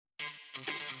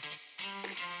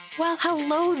Well,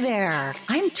 hello there.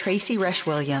 I'm Tracy Resch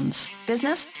Williams,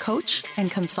 business coach and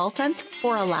consultant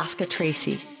for Alaska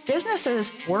Tracy.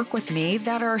 Businesses work with me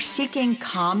that are seeking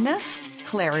calmness,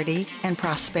 clarity, and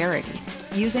prosperity.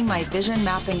 Using my vision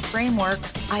mapping framework,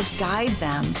 I guide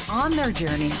them on their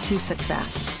journey to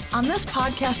success. On this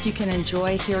podcast, you can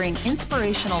enjoy hearing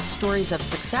inspirational stories of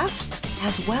success,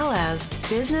 as well as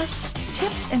business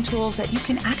tips and tools that you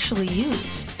can actually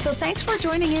use. So thanks for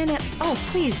joining in. And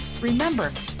please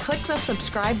remember, click the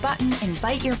subscribe button,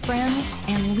 invite your friends,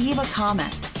 and leave a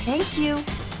comment. Thank you.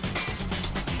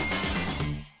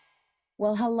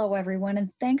 Well, hello, everyone,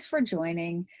 and thanks for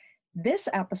joining this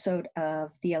episode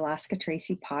of the Alaska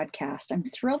Tracy podcast. I'm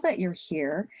thrilled that you're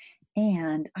here,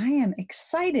 and I am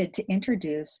excited to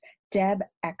introduce Deb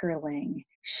Eckerling.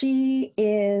 She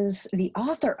is the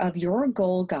author of Your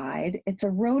Goal Guide. It's a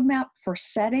roadmap for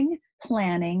setting,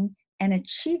 planning, and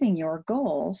achieving your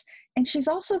goals. And she's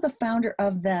also the founder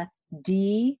of the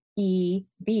DEB,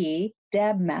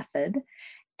 DEB method.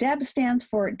 DEB stands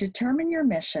for Determine Your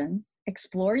Mission,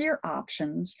 Explore Your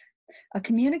Options, a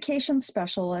communication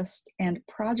specialist and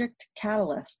project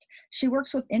catalyst. She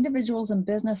works with individuals and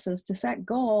businesses to set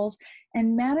goals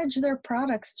and manage their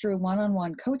products through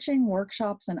one-on-one coaching,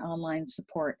 workshops, and online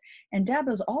support. And Deb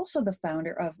is also the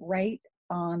founder of Write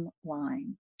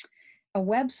Online, a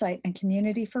website and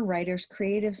community for writers,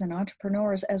 creatives, and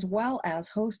entrepreneurs, as well as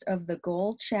host of the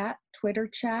Goal Chat, Twitter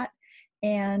chat,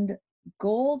 and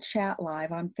Goal Chat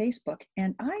Live on Facebook.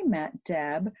 And I met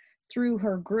Deb through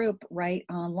her group Write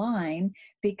Online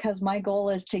because my goal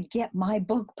is to get my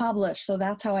book published. So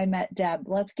that's how I met Deb.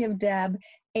 Let's give Deb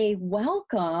a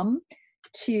welcome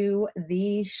to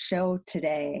the show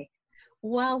today.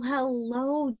 Well,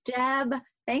 hello, Deb.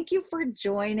 Thank you for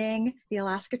joining the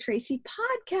Alaska Tracy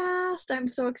podcast. I'm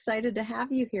so excited to have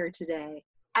you here today.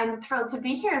 I'm thrilled to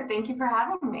be here. Thank you for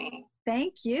having me.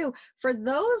 Thank you. For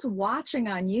those watching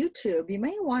on YouTube, you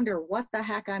may wonder what the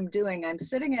heck I'm doing. I'm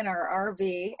sitting in our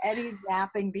RV, Eddie's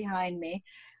napping behind me.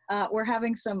 We're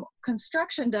having some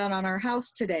construction done on our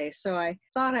house today, so I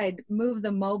thought I'd move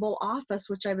the mobile office,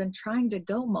 which I've been trying to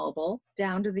go mobile,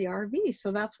 down to the RV,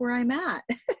 so that's where I'm at.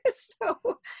 So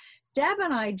Deb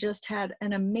and I just had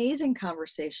an amazing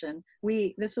conversation.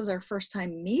 This is our first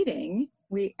time meeting.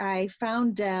 I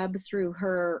found Deb through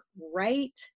her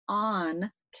Write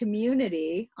On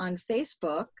community on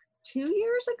Facebook 2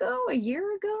 years ago, a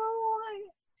year ago.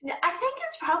 I think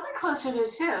it's probably closer to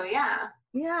 2, yeah.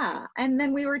 Yeah, and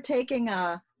then we were taking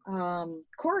a online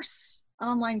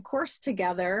course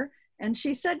together, and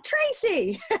she said,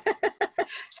 Tracy!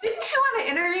 Didn't you want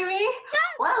to interview me?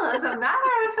 Yes. Well, as a matter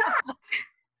of fact.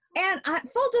 And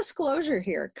full disclosure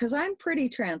here, because I'm pretty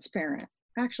transparent.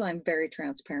 Actually, I'm very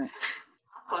transparent.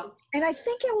 Awesome. And I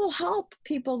think it will help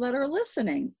people that are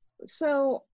listening.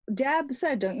 So Deb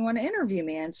said, don't you want to interview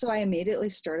me? And so I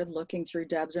immediately started looking through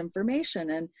Deb's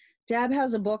information. And Deb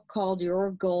has a book called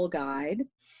Your Goal Guide,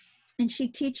 and she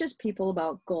teaches people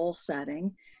about goal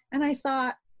setting. And I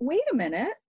thought, wait a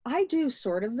minute, I do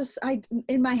sort of this.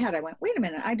 In my head, I went, wait a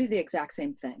minute, I do the exact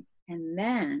same thing. And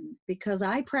then because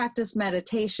I practice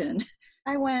meditation,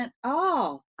 I went,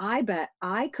 oh, I bet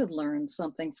I could learn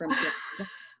something from Deb.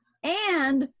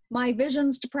 And my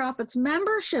Visions to Profits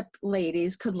membership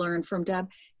ladies could learn from Deb.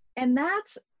 And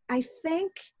that's, I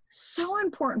think, so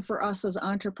important for us as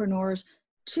entrepreneurs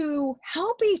to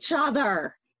help each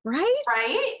other, right?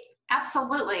 Right?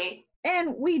 Absolutely.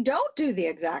 And we don't do the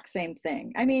exact same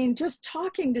thing. I mean, just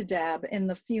talking to Deb in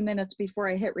the few minutes before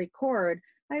I hit record,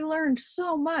 I learned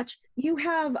so much. You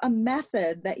have a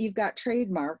method that you've got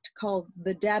trademarked called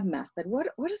the DEB method. What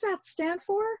does that stand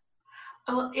for?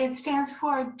 Well, it stands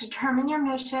for Determine Your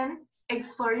Mission,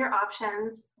 Explore Your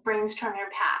Options, Brainstorm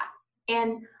Your Path.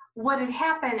 And what had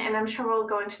happened, and I'm sure we'll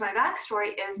go into my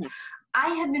backstory, is I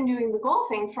had been doing the goal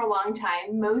thing for a long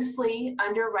time, mostly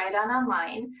under Write On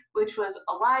Online, which was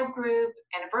a live group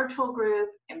and a virtual group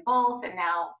and both, and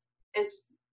now it's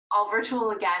all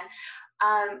virtual again.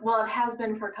 Well, it has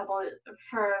been for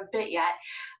a bit yet,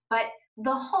 but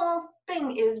the whole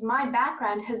thing is my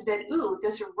background has been,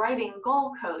 this writing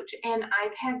goal coach. And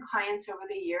I've had clients over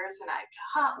the years, and I've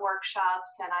taught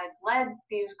workshops, and I've led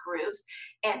these groups,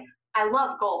 and I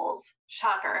love goals,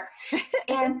 shocker.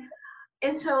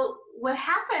 And so what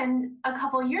happened a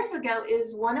couple years ago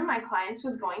is one of my clients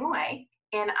was going away,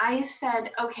 and I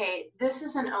said, okay, this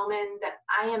is an omen that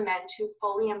I am meant to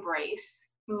fully embrace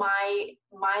my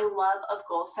love of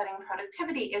goal setting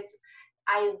productivity.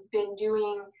 I've been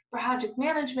doing project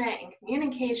management and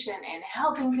communication and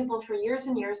helping people for years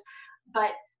and years,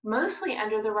 but mostly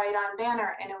under the Write On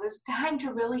banner. And it was time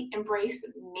to really embrace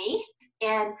me.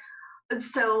 And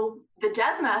So the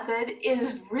Deb method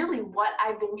is really what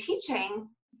I've been teaching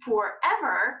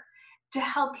forever to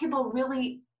help people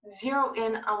really zero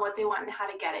in on what they want and how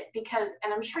to get it. Because,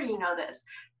 and I'm sure you know this,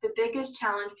 the biggest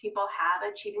challenge people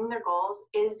have achieving their goals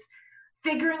is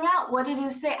figuring out what it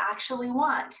is they actually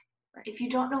want. Right. If you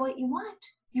don't know what you want,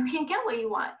 you can't get what you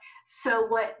want. So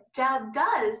what Deb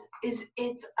does is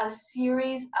it's a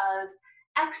series of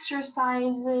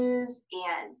exercises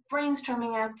and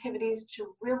brainstorming activities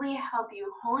to really help you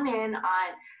hone in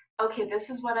on, okay, this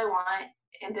is what I want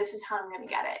and this is how I'm going to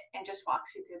get it, and just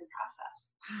walks you through the process.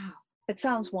 Wow, it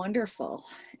sounds wonderful.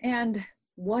 And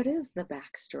what is the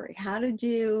backstory? How did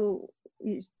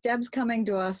Deb's coming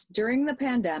to us during the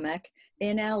pandemic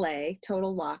in LA,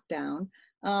 total lockdown.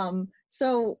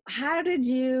 So how did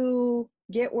you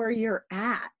get where you're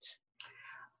at?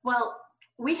 Well,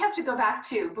 we have to go back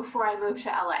to before I moved to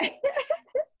LA.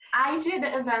 I did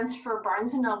events for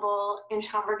Barnes & Noble in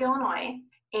Schaumburg, Illinois.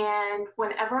 And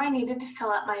whenever I needed to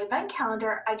fill out my event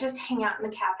calendar, I just hang out in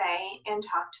the cafe and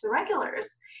talk to the regulars.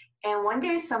 And one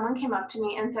day someone came up to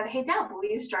me and said, "Hey, Deb, will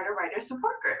you start a writer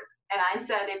support group?" And I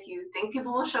said, "If you think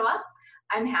people will show up,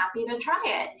 I'm happy to try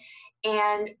it."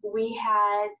 And we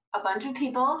had a bunch of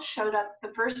people showed up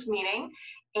the first meeting,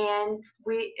 and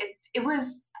it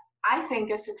was, I think,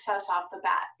 a success off the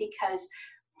bat, because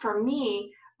for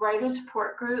me, writer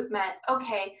support group meant,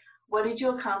 okay, what did you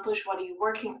accomplish? What are you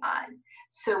working on?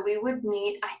 So we would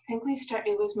meet, I think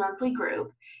it was monthly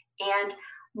group. And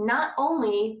not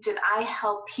only did I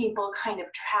help people kind of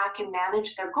track and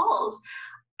manage their goals,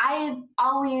 I'm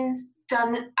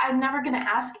never going to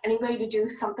ask anybody to do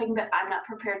something that I'm not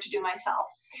prepared to do myself.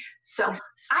 So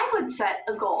I would set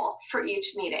a goal for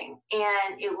each meeting.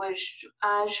 And it was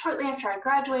shortly after I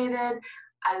graduated,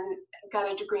 I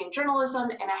got a degree in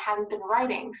journalism and I hadn't been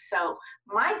writing. So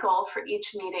my goal for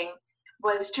each meeting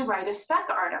was to write a spec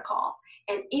article.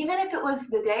 And even if it was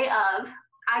the day of,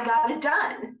 I got it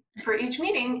done for each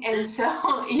meeting. And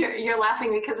so you're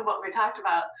laughing because of what we talked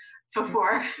about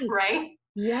before, right?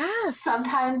 Yes.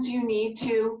 Sometimes you need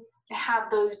to have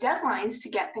those deadlines to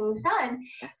get things done.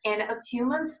 Yes. And a few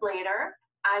months later,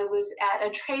 I was at a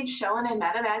trade show and I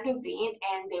met a magazine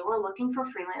and they were looking for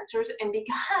freelancers. And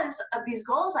because of these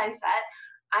goals I set,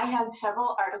 I had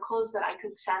several articles that I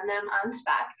could send them on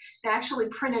spec. They actually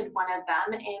printed one of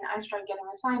them and I started getting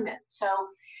assignments. So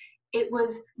it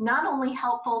was not only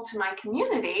helpful to my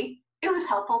community, it was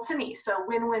helpful to me. So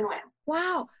win-win-win.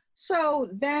 Wow. So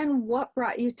then what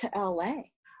brought you to LA?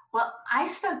 Well, I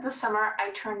spent the summer, I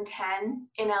turned 10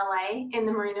 in LA in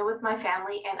the marina with my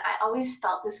family, and I always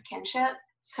felt this kinship.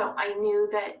 So I knew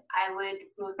that I would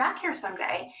move back here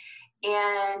someday.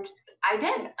 And I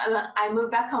did. I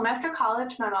moved back home after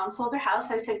college. My mom sold her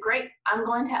house. I said, "Great, I'm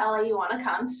going to LA. You want to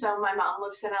come?" So my mom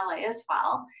lives in LA as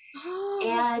well. Oh.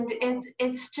 And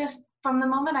it's just, from the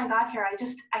moment I got here,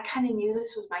 I kind of knew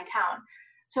this was my town.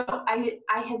 So I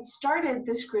had started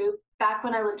this group back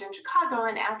when I lived in Chicago,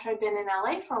 and after I'd been in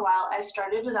LA for a while, I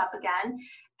started it up again,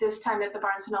 this time at the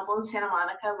Barnes & Noble in Santa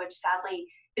Monica, which sadly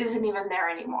isn't even there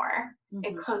anymore. Mm-hmm.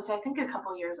 It closed, I think, a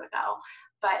couple years ago.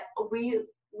 But we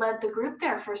led the group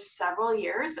there for several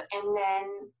years, and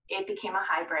then it became a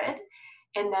hybrid.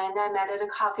 And then I met at a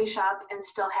coffee shop and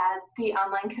still had the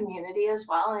online community as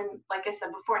well. And like I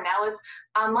said before, now it's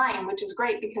online, which is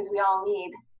great because we all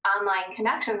need online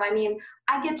connections. I mean,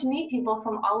 I get to meet people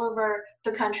from all over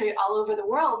the country, all over the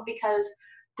world, because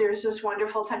there's this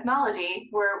wonderful technology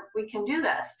where we can do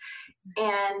this.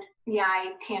 And yeah,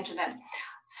 I tangented.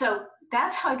 So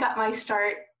that's how I got my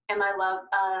start and my love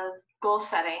of goal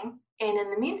setting. And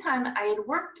in the meantime, I had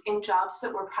worked in jobs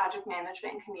that were project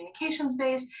management and communications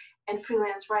based and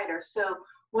freelance writer. So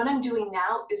what I'm doing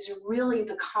now is really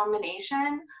the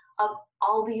combination of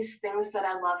all these things that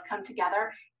I love come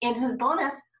together. And as a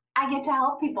bonus, I get to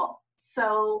help people.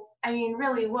 So, I mean,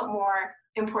 really, what more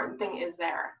important thing is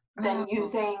there than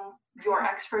using your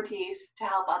expertise to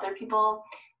help other people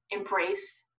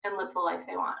embrace and live the life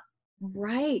they want?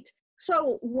 Right.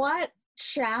 So what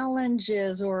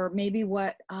challenges or maybe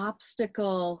what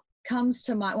obstacle comes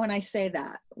to mind when I say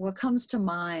that? What comes to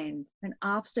mind? An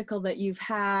obstacle that you've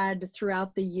had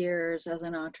throughout the years as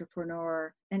an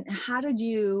entrepreneur, and how did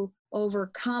you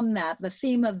overcome that? The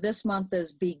theme of this month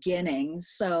is beginnings.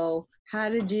 So how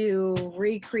did you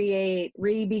recreate,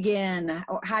 re-begin?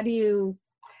 How did you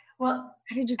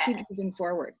keep moving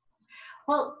forward?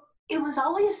 Well, it was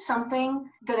always something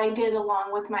that I did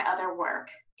along with my other work.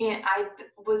 And I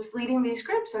was leading these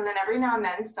groups, and then every now and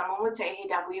then someone would say, "Hey,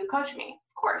 Deb, will you coach me?"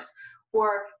 Of course.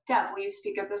 or Deb, will you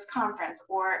speak at this conference?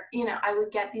 Or, I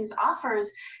would get these offers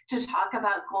to talk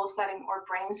about goal setting or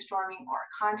brainstorming or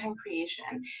content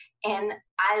creation. And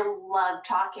I love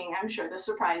talking. I'm sure this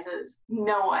surprises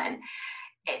no one.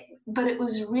 But it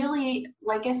was really,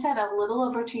 like I said, a little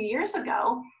over 2 years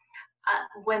ago,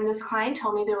 when this client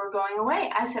told me they were going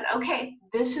away, I said, okay,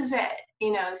 this is it.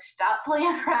 Stop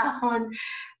playing around.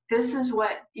 This is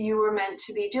what you were meant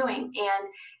to be doing. And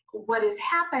what has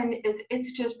happened is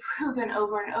it's just proven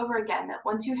over and over again that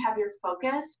once you have your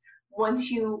focus,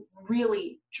 once you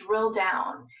really drill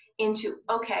down into,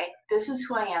 okay, this is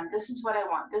who I am, this is what I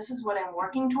want, this is what I'm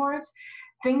working towards,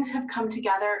 things have come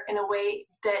together in a way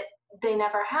that they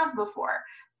never have before.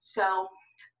 So,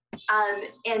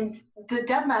 and the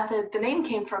Deb method, the name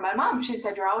came from my mom. She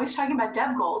said, you're always talking about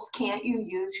Deb goals. Can't you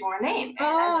use your name? And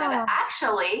I said,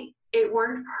 actually, it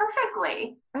worked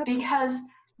perfectly because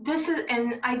this is,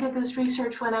 and I did this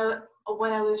research when I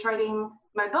was writing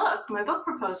my book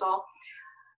proposal.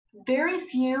 Very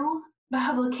few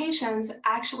publications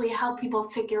actually help people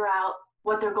figure out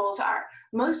what their goals are.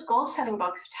 Most goal setting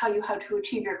books tell you how to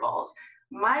achieve your goals.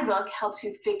 My book helps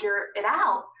you figure it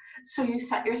out so you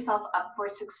set yourself up for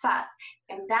success.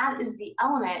 And that is the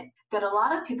element that a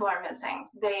lot of people are missing.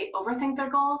 They overthink their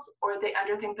goals or they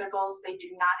underthink their goals. They do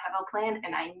not have a plan.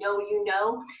 And I know you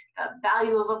know the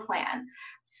value of a plan.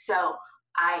 So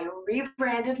I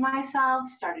rebranded myself,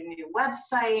 started a new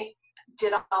website,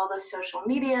 did all the social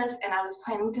medias, and I was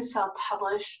planning to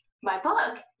self-publish my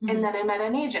book. And then I met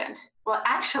an agent. Well,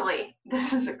 actually,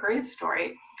 this is a great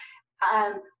story.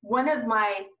 One of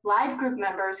my live group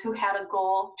members who had a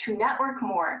goal to network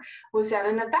more was at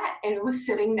an event and was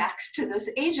sitting next to this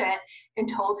agent and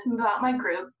told him about my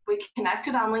group. We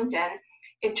connected on LinkedIn.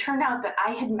 It turned out that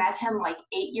I had met him like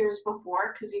 8 years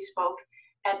before because he spoke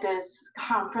at this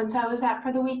conference I was at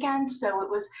for the weekend. So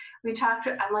we talked,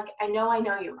 I'm like, I know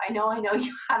you.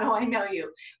 How do I know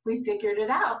you? We figured it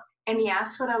out. And he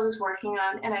asked what I was working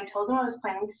on, and I told him I was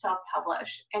planning to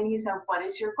self-publish. And he said, what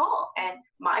is your goal? And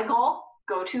my goal,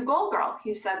 go to Goal Girl.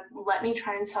 He said, let me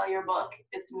try and sell your book.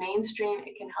 It's mainstream.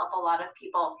 It can help a lot of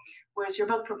people. Where's your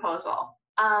book proposal?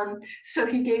 So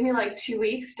he gave me like 2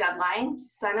 weeks deadline,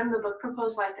 sent him the book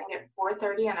proposal, I think at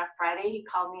 4:30 on a Friday. He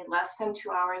called me less than 2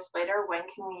 hours later. When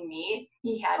can we meet?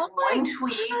 He had one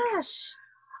tweak. Gosh.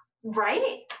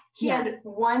 Right? He had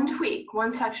one tweak,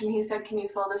 one section. He said, can you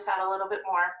fill this out a little bit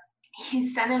more? He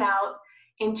sent it out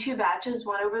in 2 batches,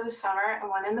 one over the summer and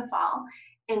one in the fall.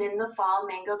 And in the fall,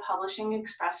 Mango Publishing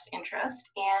expressed interest,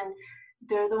 and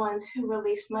they're the ones who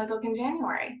released my book in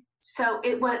January. So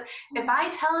it was, if I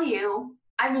tell you,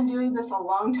 I've been doing this a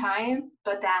long time,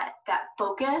 but that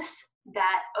focus,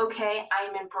 that, okay,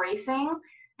 I'm embracing,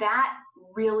 that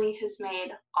really has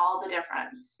made all the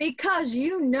difference. Because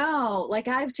like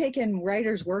I've taken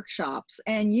writers' workshops,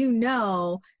 and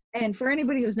and for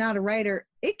anybody who's not a writer,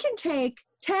 it can take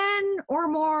 10 or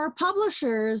more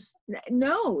publishers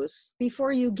knows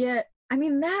before you get,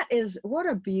 what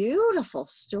a beautiful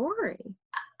story.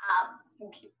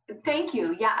 Thank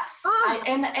you. Yes.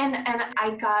 And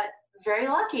I got very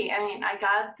lucky. I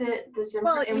got this.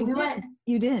 Well,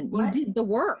 you did the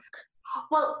work.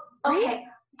 Well, okay. Right?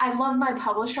 I love my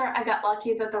publisher. I got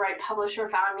lucky that the right publisher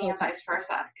found me and vice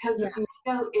versa. Because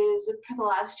Mango is, for the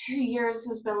last 2 years,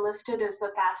 has been listed as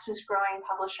the fastest growing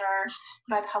publisher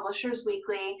by Publishers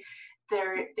Weekly.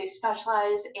 They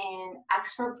specialize in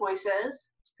expert voices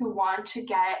who want to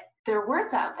get their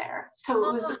words out there.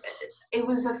 So it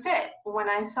was a fit. When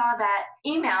I saw that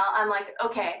email, I'm like,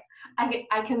 okay,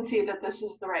 I can see that this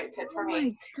is the right fit for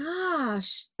me. Oh my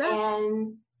gosh.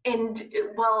 And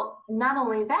well, not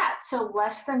only that, so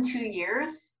less than 2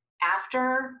 years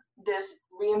after this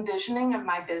re-envisioning of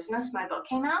my business, my book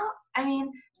came out.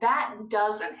 That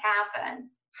doesn't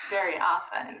happen very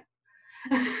often.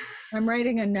 I'm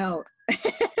writing a note.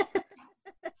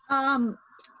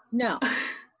 No.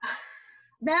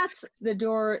 That's the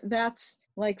door. That's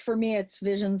like, for me, it's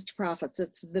visions to profits.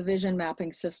 It's the vision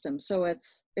mapping system. So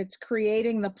it's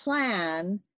creating the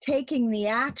plan, taking the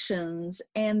actions,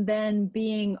 and then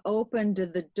being open to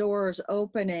the doors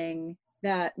opening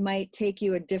that might take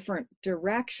you a different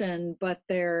direction, but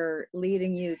they're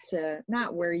leading you to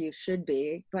not where you should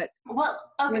be, but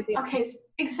okay,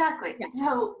 exactly. Yeah.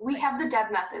 So we have the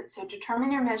Deb method. So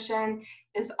determine your mission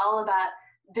is all about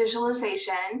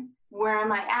visualization. Where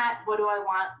am I at? What do I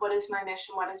want? What is my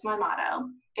mission? What is my motto?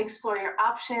 Explore your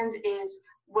options is,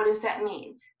 what does that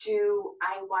mean? Do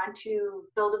I want to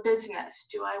build a business?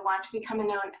 Do I want to become a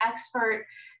known expert?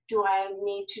 Do I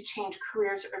need to change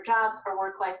careers or jobs or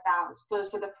work-life balance?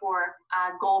 Those are the 4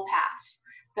 goal paths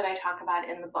that I talk about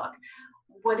in the book.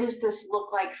 what does this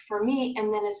look like for me?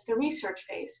 And then it's the research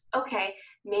phase. Okay,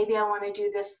 maybe I want to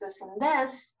do this, this, and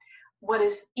this. What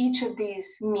does each of these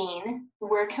mean?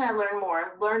 Where can I learn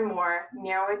more,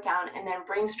 narrow it down, and then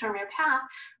brainstorm your path.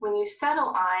 When you settle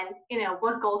on,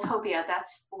 what Goaltopia,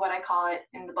 that's what I call it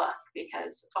in the book,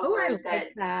 because I like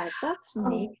that. That's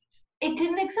neat. It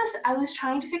didn't exist. I was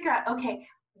trying to figure out, okay,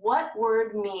 what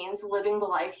word means living the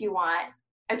life you want,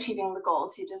 achieving the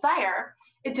goals you desire.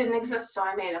 It didn't exist, so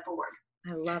I made up a word.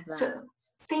 I love that. So,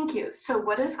 thank you. So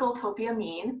what does Goaltopia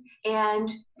mean?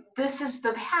 And this is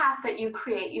the path that you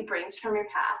create. You brainstorm your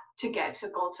path to get to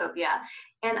Goaltopia.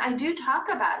 And I do talk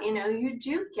about, you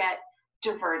do get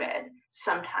diverted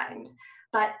sometimes,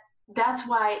 but that's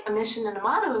why a mission and a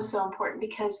motto is so important,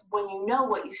 because when you know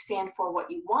what you stand for,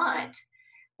 what you want,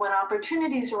 when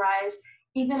opportunities arise,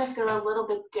 even if they're a little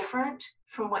bit different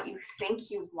from what you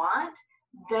think you want,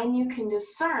 then you can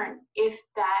discern if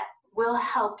that will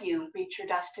help you reach your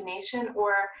destination,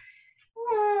 or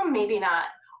maybe not.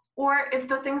 Or if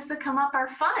the things that come up are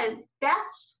fun,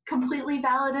 that's completely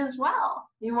valid as well.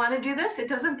 You want to do this? It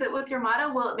doesn't fit with your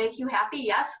motto. Will it make you happy?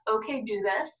 Yes. Okay, do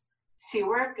this. See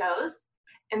where it goes.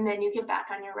 And then you get back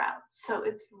on your route. So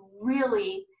it's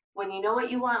really, when you know what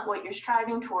you want, what you're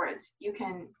striving towards, you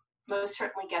can most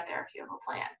certainly get there if you have a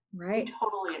plan. Right. I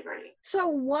totally agree. So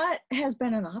what has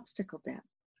been an obstacle, Deb?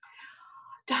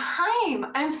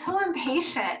 Time. I'm so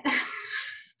impatient.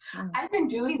 I've been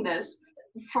doing this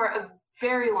for a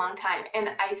very long time, and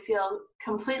I feel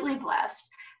completely blessed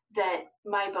that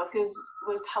my book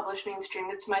was published mainstream.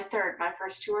 It's my third. My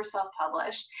first two were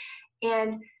self-published.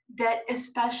 And that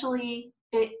especially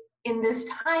in this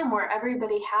time where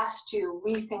everybody has to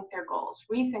rethink their goals,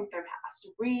 rethink their paths,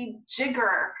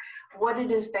 rejigger what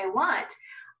it is they want,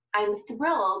 I'm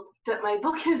thrilled that my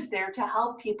book is there to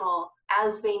help people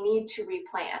as they need to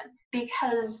replan,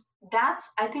 because that's,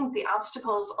 I think, the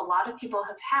obstacles a lot of people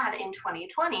have had in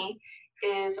 2020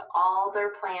 is all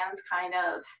their plans kind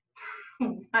of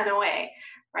went away,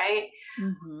 right?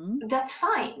 Mm-hmm. That's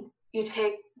fine. You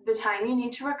take the time you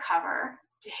need to recover,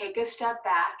 to take a step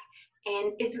back,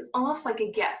 and it's almost like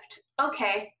a gift.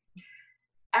 Okay,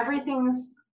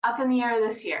 everything's up in the air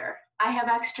this year. I have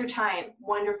extra time.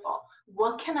 Wonderful.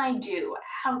 What can I do?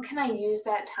 How can I use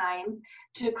that time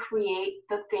to create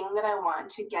the thing that I want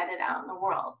to get it out in the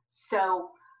world? So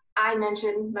I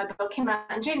mentioned my book came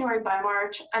out in January. By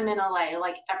March, I'm in LA,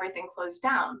 like everything closed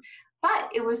down. But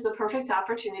it was the perfect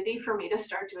opportunity for me to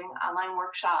start doing online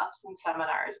workshops and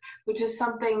seminars, which is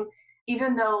something,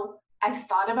 even though I've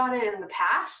thought about it in the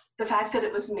past, the fact that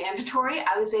it was mandatory,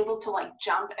 I was able to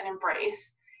jump and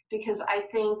embrace, because I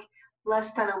think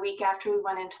less than a week after we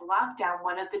went into lockdown,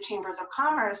 one of the chambers of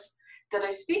commerce that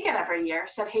I speak at every year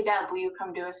said, "Hey, Deb, will you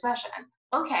come do a session?"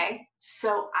 Okay,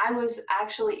 so I was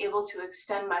actually able to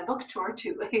extend my book tour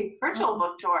to a virtual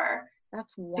book tour.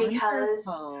 That's wonderful.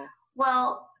 Because,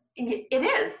 well, it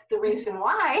is the reason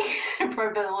why,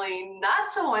 probably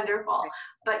not so wonderful.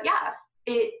 But yes,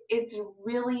 it's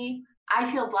really,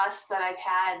 I feel blessed that I've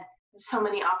had so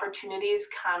many opportunities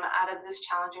come out of this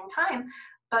challenging time.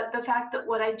 But the fact that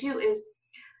what I do is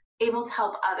able to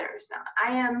help others. Now,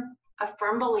 I am a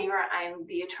firm believer, I am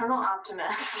the eternal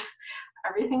optimist.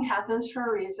 Everything happens for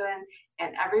a reason,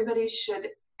 and everybody should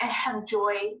have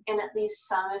joy in at least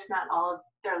some, if not all, of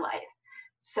their life.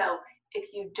 So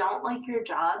if you don't like your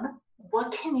job,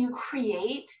 what can you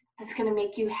create that's going to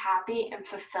make you happy and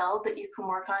fulfilled that you can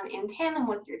work on in tandem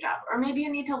with your job? Or maybe you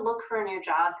need to look for a new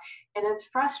job and it's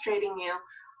frustrating you.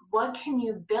 What can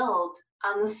you build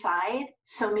on the side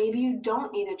so maybe you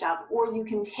don't need a job, or you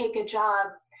can take a job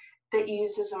that you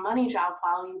use as a money job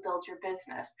while you build your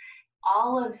business?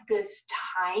 All of this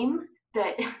time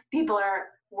that people are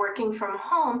working from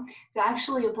home is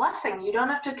actually a blessing. You don't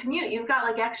have to commute. You've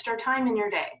got extra time in your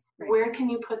day. Right. Where can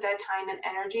you put that time and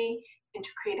energy into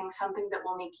creating something that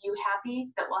will make you happy,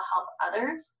 that will help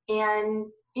others, and,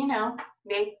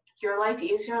 make your life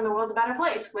easier and the world a better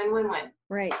place? Win, win, win.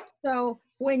 Right. So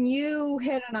when you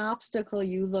hit an obstacle,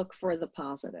 you look for the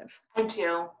positive. I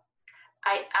do.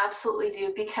 I absolutely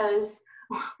do, because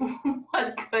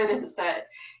what good is it?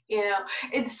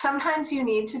 It's sometimes you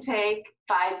need to take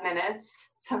 5 minutes.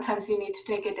 Sometimes you need to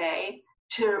take a day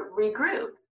to regroup,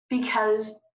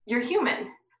 because you're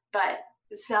human. But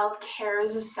self-care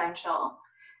is essential,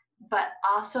 but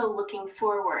also looking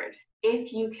forward.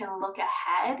 If you can look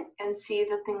ahead and see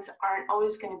that things aren't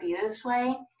always going to be this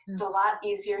way, it's a lot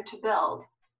easier to build.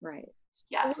 Right.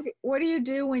 Yes. So what do you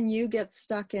do when you get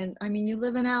stuck in, you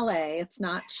live in LA, it's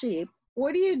not cheap.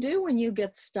 What do you do when you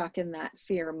get stuck in that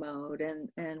fear mode?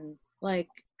 And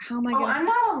how am I Oh, going to? I'm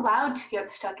not allowed to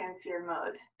get stuck in fear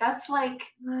mode. That's like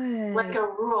a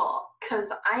rule, because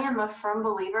I am a firm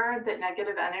believer that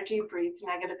negative energy breeds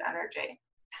negative energy.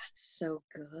 That's so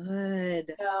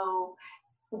good. So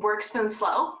work's been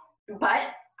slow,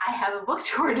 but I have a book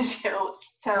tour to do.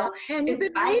 So and you've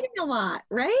been reading a lot,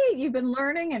 right? You've been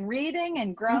learning and reading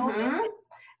and growing. Mm-hmm.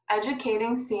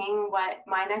 Educating, seeing what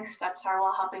my next steps are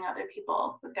while helping other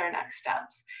people with their next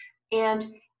steps.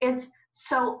 And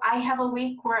so I have a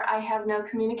week where I have no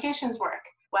communications work.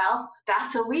 Well,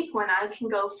 that's a week when I can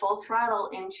go full throttle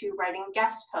into writing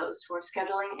guest posts or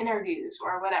scheduling interviews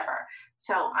or whatever.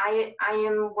 So I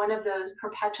am one of those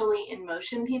perpetually in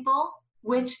motion people,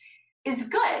 which is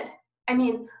good. I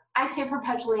mean, I say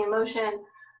perpetually in motion.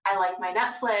 I like my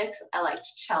Netflix. I like to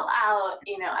chill out.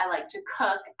 I like to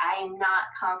cook. I'm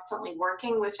not constantly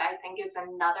working, which I think is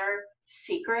another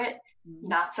secret,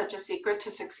 not such a secret to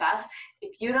success.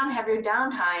 If you don't have your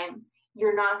downtime,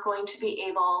 you're not going to be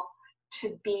able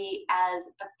to be as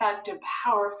effective,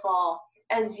 powerful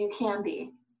as you can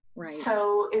be. Right.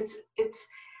 So it's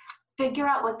figure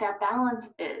out what that balance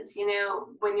is.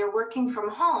 When you're working from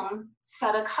home,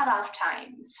 set a cutoff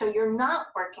time so you're not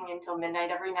working until midnight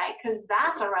every night, because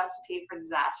that's a recipe for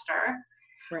disaster.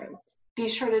 Right. Be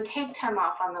sure to take time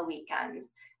off on the weekends,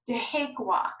 to take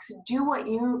walks,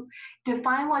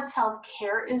 define what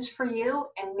self-care is for you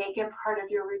and make it part of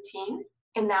your routine.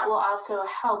 And that will also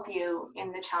help you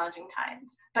in the challenging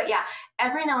times. But yeah,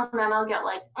 every now and then I'll get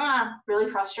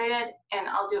really frustrated, and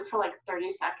I'll do it for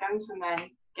 30 seconds and then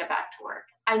get back to work.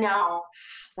 I know.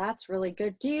 That's really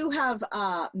good. Do you have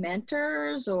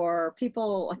mentors or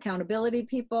accountability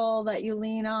people that you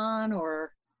lean on,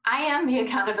 or? I am the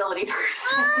accountability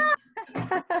person.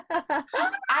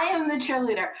 I am the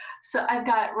cheerleader. So I've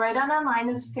got Write On Online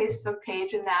is a Facebook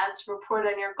page, and that's report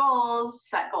on your goals,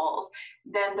 set goals.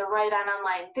 Then the Write On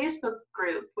Online Facebook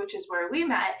group, which is where we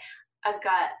met, I've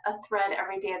got a thread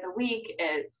every day of the week.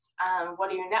 It's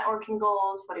what are your networking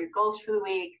goals? What are your goals for the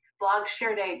week? Blog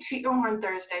share day, Toot Your Horn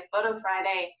Thursday, Photo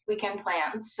Friday, weekend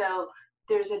plans. So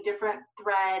there's a different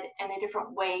thread and a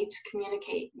different way to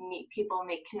communicate, meet people,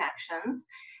 make connections.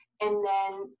 And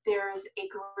then there's a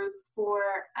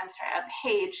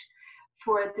page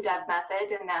for the Deb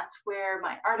Method, and that's where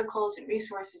my articles and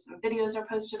resources and videos are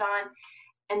posted on.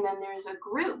 And then there's a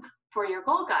group for your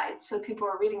goal guide, so people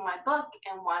are reading my book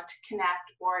and want to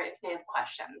connect, or if they have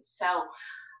questions. So,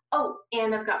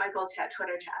 and I've got my Goal Chat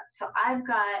Twitter chat. So I've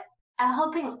got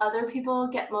helping other people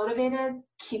get motivated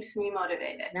keeps me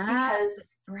motivated.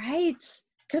 That's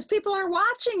because people are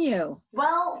watching you.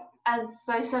 Well, as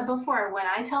I said before, when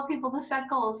I tell people to set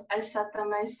goals, I set them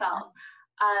myself.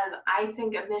 I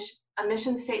think a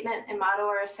mission statement and motto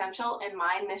are essential, and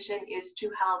my mission is to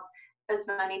help as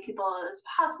many people as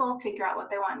possible figure out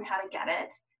what they want and how to get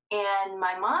it. And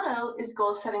my motto is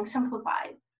goal setting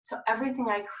simplified. So everything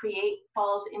I create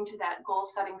falls into that goal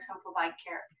setting simplified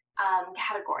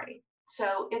category.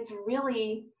 So it's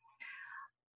really,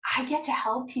 I get to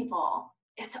help people.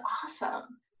 It's awesome.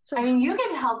 So, you get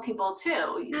to help people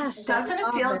too. Yes, doesn't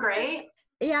it feel great?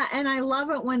 Yeah, and I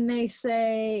love it when they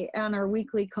say on our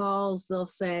weekly calls, they'll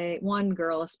say, one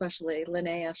girl especially,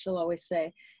 Linnea, she'll always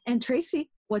say, and Tracy,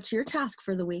 what's your task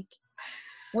for the week?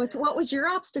 What was your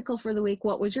obstacle for the week?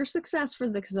 What was your success for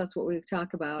because that's what we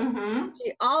talk about. Mm-hmm.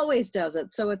 She always does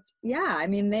it. So it's,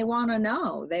 they want to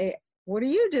know. What are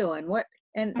you doing?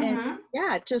 And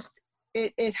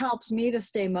it helps me to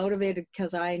stay motivated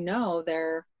because I know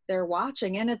they're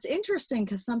watching. And it's interesting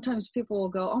because sometimes people will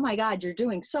go, oh my God, you're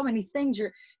doing so many things.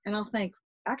 And I'll think,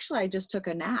 actually, I just took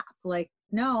a nap.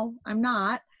 No, I'm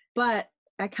not, but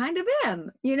I kind of am,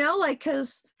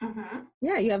 because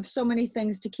you have so many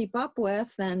things to keep up with,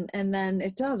 and then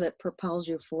it propels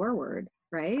you forward.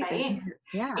 Right.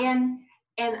 Yeah.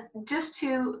 And just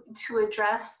to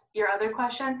address your other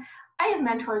question, I have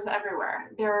mentors everywhere.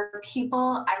 There are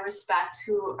people I respect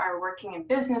who are working in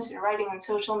business and writing and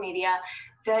social media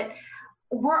that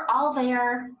we're all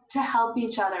there to help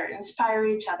each other, inspire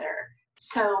each other.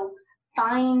 So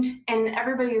and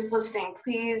everybody who's listening,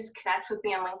 please connect with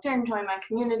me on LinkedIn, join my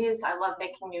communities. I love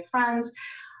making new friends.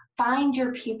 Find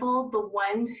your people, the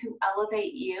ones who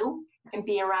elevate you, and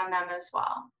be around them as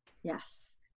well.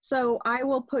 Yes. So I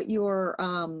will put your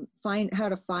how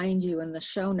to find you in the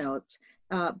show notes.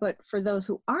 But for those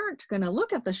who aren't going to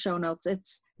look at the show notes,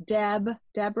 it's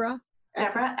Deborah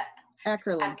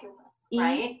Eckerling.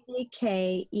 Right.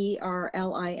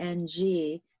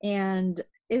 Ekerling. And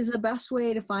is the best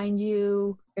way to find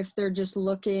you if they're just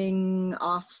looking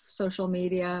off social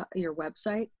media, your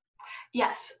website?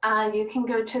 Yes, you can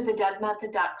go to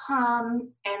thedebmethod.com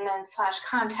and then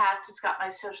 /contact. It's got my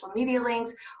social media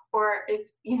links, or if,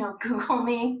 Google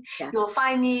me, Yes. you'll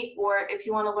find me. Or if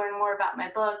you want to learn more about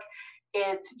my book,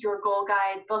 it's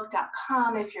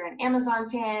yourgoalguidebook.com if you're an Amazon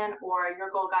fan, or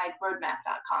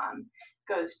yourgoalguideroadmap.com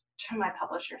goes to my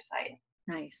publisher site.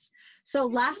 Nice. So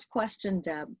last question,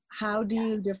 Deb, how do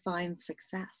you define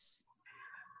success?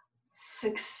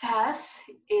 Success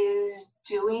is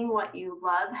doing what you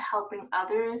love, helping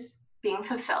others, being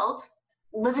fulfilled,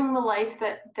 living the life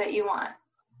that you want.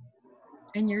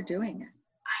 And you're doing it.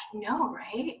 I know,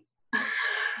 right?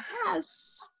 Yes.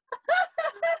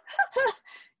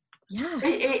 Yeah.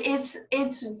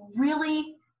 It's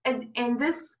really, and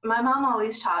this, my mom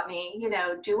always taught me,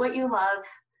 do what you love.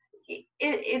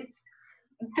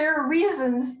 There are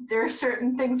reasons, there are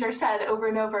certain things are said over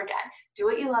and over again. Do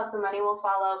what you love, the money will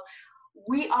follow.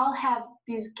 We all have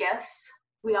these gifts.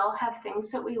 We all have things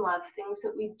that we love, things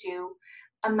that we do,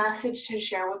 a message to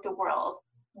share with the world.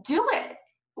 Do it.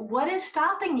 What is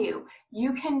stopping you?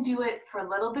 You can do it for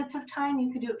little bits of time.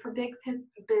 You can do it for big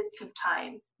bits of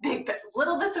time.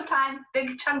 Little bits of time,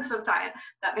 big chunks of time.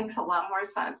 That makes a lot more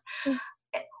sense.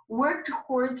 Work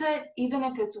towards it, even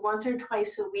if it's once or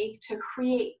twice a week, to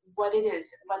create what it is,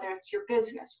 whether it's your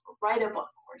business, or write a book,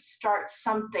 or start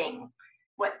something,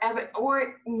 whatever,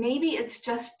 or maybe it's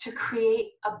just to create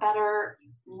a better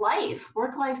life,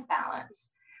 work-life balance.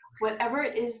 Whatever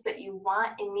it is that you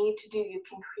want and need to do, you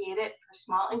can create it for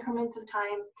small increments of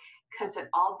time, because it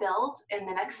all builds. And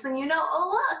the next thing you know,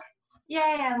 oh, look,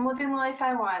 yay, I'm living the life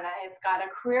I want. I've got a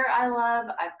career I love.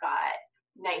 I've got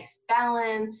nice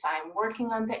balance. I'm working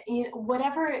on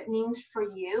whatever it means for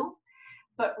you.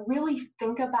 But really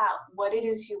think about what it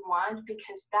is you want,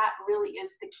 because that really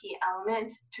is the key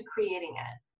element to creating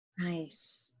it.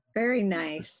 Nice. Very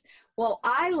nice. Well,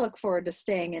 I look forward to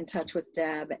staying in touch with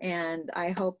Deb, and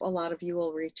I hope a lot of you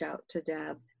will reach out to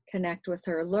Deb, connect with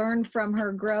her, learn from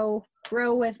her, grow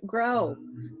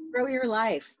your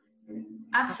life.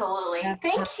 Absolutely.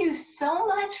 Thank you so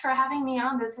much for having me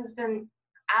on. This has been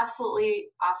absolutely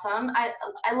awesome. I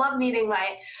love meeting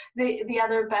the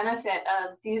other benefit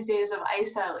of these days of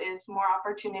ISO is more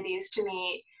opportunities to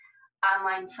meet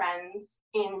online friends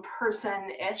in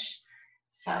person-ish.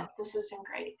 So this has been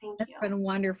great. Thank you. It's been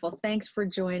wonderful. Thanks for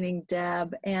joining,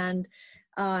 Deb. And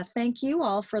thank you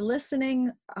all for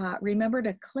listening. Remember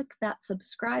to click that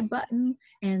subscribe button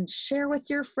and share with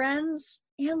your friends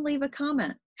and leave a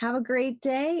comment. Have a great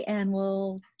day, and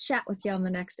we'll chat with you on the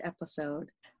next episode.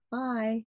 Bye.